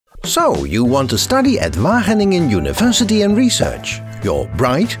So, you want to study at Wageningen University and Research. You're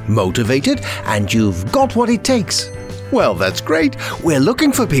bright, motivated, and you've got what it takes. Well, that's great. We're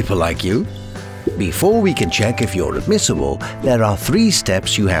looking for people like you. Before we can check if you're admissible, there are 3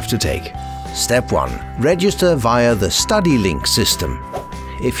 steps you have to take. Step 1. Register via the Study Link system.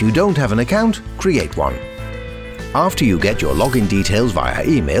 If you don't have an account, create one. After you get your login details via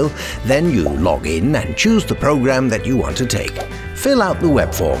email, then you log in and choose the program that you want to take. Fill out the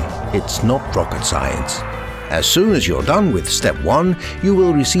web form. It's not rocket science. As soon as you're done with step 1, you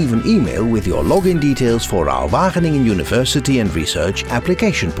will receive an email with your login details for our Wageningen University and Research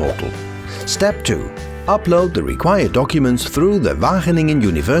application portal. Step 2. Upload the required documents through the Wageningen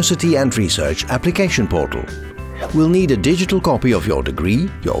University and Research application portal. We'll need a digital copy of your degree,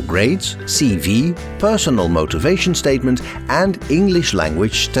 your grades, CV, personal motivation statement and English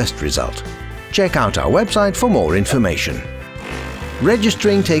language test result. Check out our website for more information.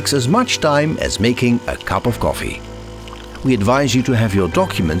 Registering takes as much time as making a cup of coffee. We advise you to have your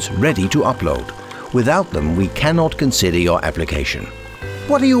documents ready to upload. Without them, we cannot consider your application.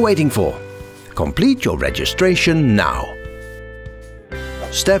 What are you waiting for? Complete your registration now.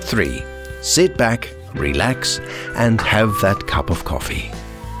 Step 3. Sit back, relax, and have that cup of coffee.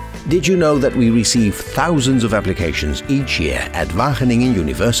 Did you know that we receive thousands of applications each year at Wageningen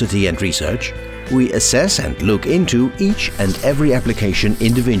University and Research? We assess and look into each and every application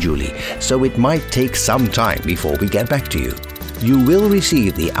individually, so it might take some time before we get back to you. You will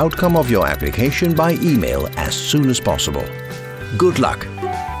receive the outcome of your application by email as soon as possible. Good luck!